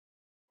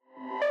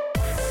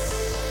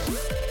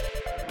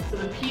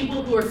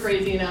people who are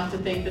crazy enough to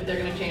think that they're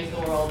going to change the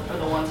world are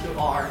the ones who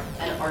are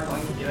and are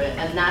going to do it,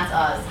 and that's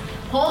us.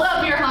 Hold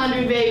up your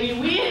 100,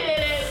 baby. We did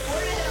it.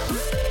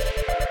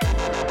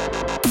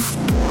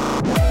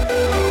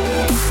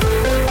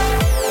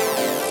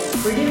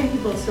 We're giving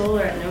people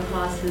solar at no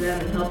cost to them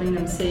and helping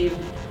them save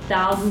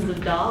thousands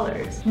of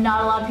dollars.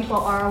 Not a lot of people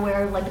are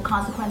aware of the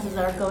consequences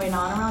that are going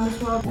on around this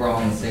world. We're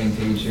all on the same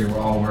page here. We're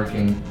all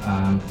working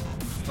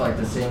for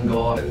the same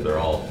goal. And they're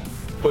all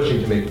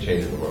pushing to make a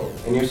change in the world.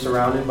 And you're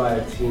surrounded by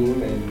a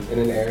team and in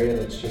an area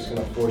that's just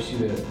going to force you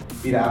to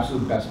be the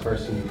absolute best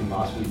person you can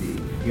possibly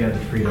be. You have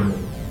the freedom to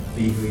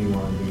be who you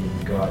want to be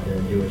and go out there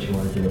and do what you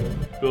want to do.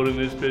 Building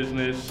this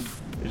business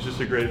is just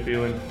a great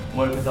feeling.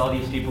 Working with all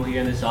these people here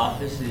in this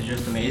office is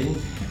just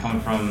amazing.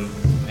 Coming from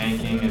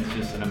banking, it's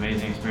just an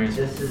amazing experience.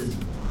 This is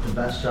the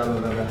best job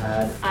I've ever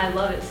had. I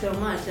love it so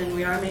much, and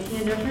we are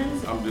making a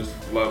difference. I'm just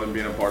loving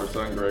being a part of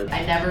Sungrade.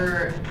 I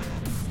never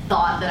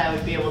thought that I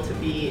would be able to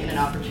be in an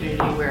opportunity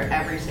where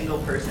every single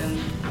person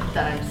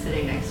that I'm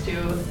sitting next to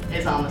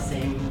is on the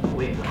same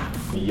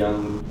wavelength.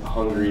 Young,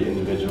 hungry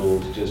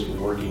individuals just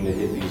working to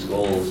hit these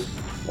goals.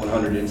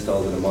 100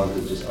 installs in a month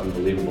is just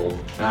unbelievable.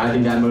 And I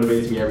think that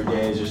motivates me every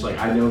day. It's just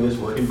I know this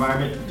work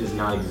environment does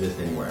not exist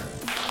anywhere.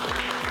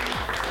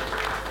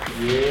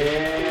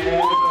 Yeah.